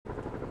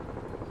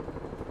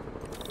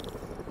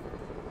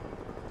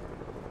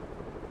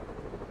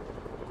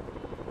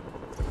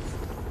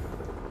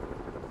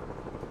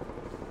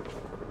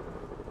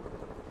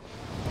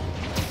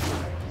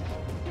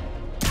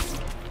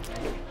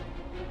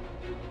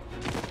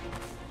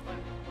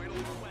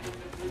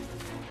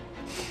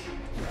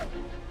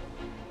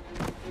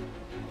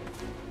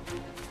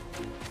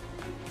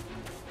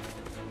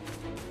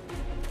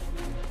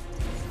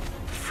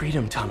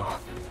Freedom Tunnel.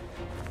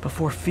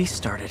 Before Feast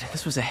started,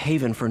 this was a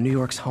haven for New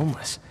York's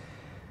homeless.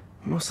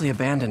 Mostly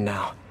abandoned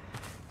now.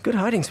 Good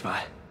hiding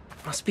spot.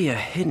 Must be a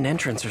hidden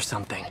entrance or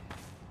something.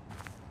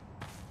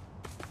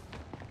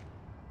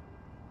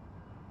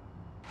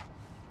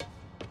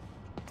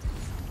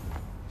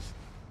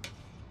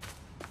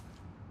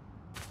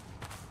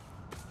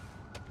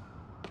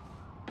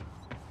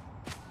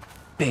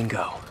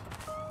 Bingo.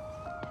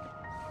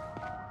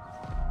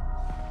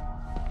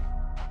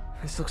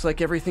 This looks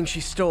like everything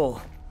she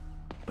stole,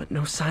 but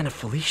no sign of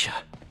Felicia.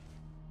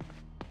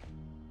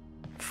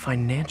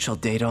 Financial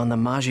data on the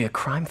Maggia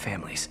crime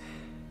families.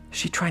 Is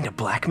she trying to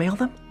blackmail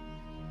them?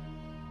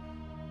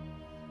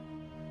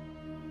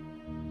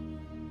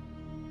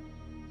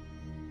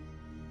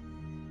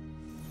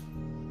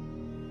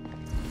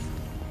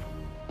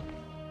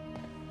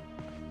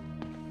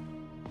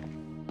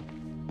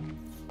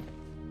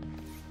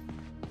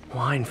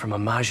 Wine from a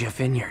Maggia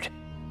vineyard.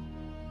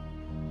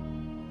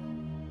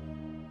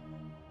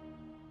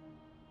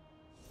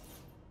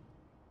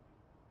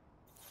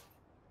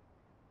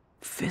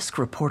 Fisk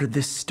reported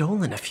this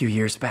stolen a few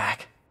years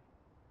back.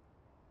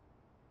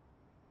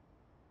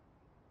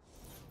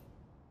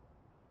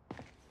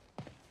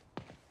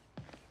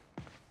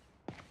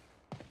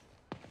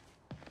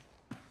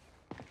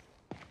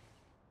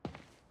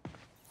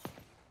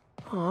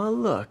 Aw,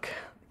 look.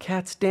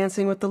 Cat's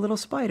dancing with the little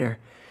spider.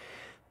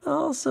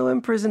 Also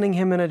imprisoning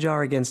him in a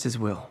jar against his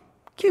will.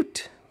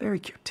 Cute. Very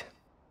cute.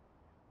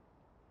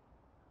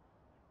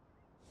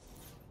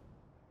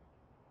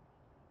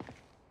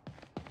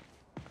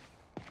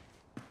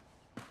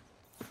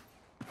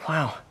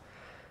 Wow.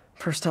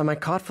 First time I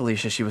caught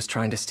Felicia, she was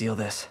trying to steal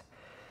this.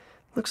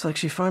 Looks like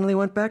she finally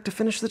went back to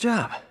finish the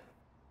job.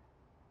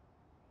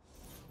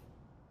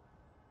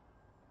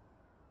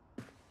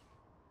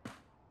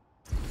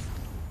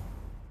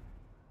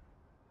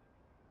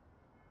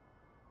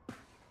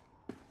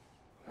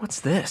 What's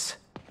this?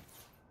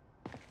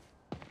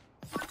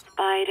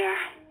 Spider,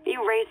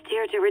 you raced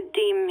here to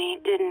redeem me,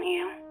 didn't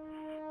you?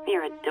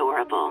 You're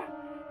adorable.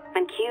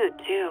 And cute,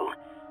 too.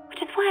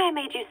 Which is why I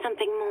made you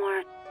something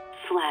more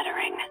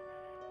flattering.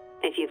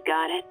 If you've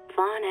got it,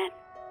 flaunt it.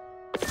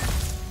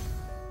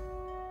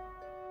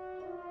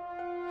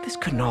 This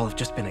couldn't all have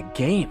just been a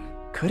game,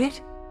 could it?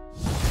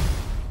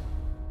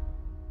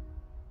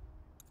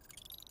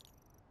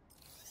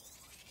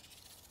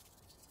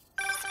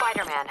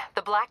 Spider-Man,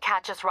 the Black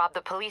Cat just robbed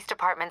the police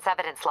department's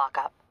evidence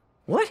lockup.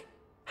 What?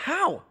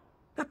 How?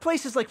 That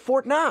place is like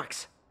Fort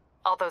Knox.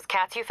 All those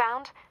cats you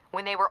found?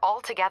 When they were all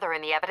together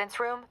in the evidence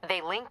room,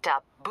 they linked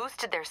up,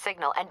 boosted their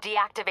signal, and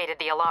deactivated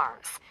the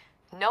alarms.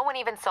 No one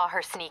even saw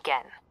her sneak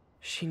in.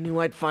 She knew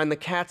I'd find the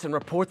cats and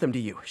report them to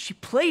you. She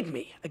played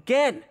me,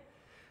 again.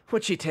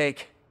 What'd she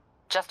take?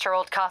 Just her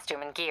old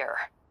costume and gear.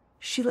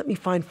 She let me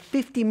find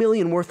 50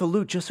 million worth of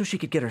loot just so she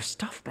could get her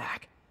stuff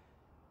back.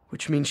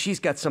 Which means she's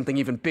got something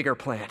even bigger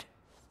planned.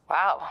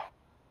 Wow.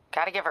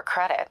 Gotta give her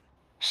credit.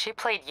 She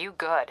played you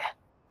good.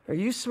 Are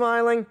you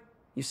smiling?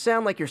 You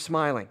sound like you're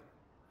smiling.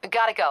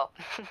 Gotta go.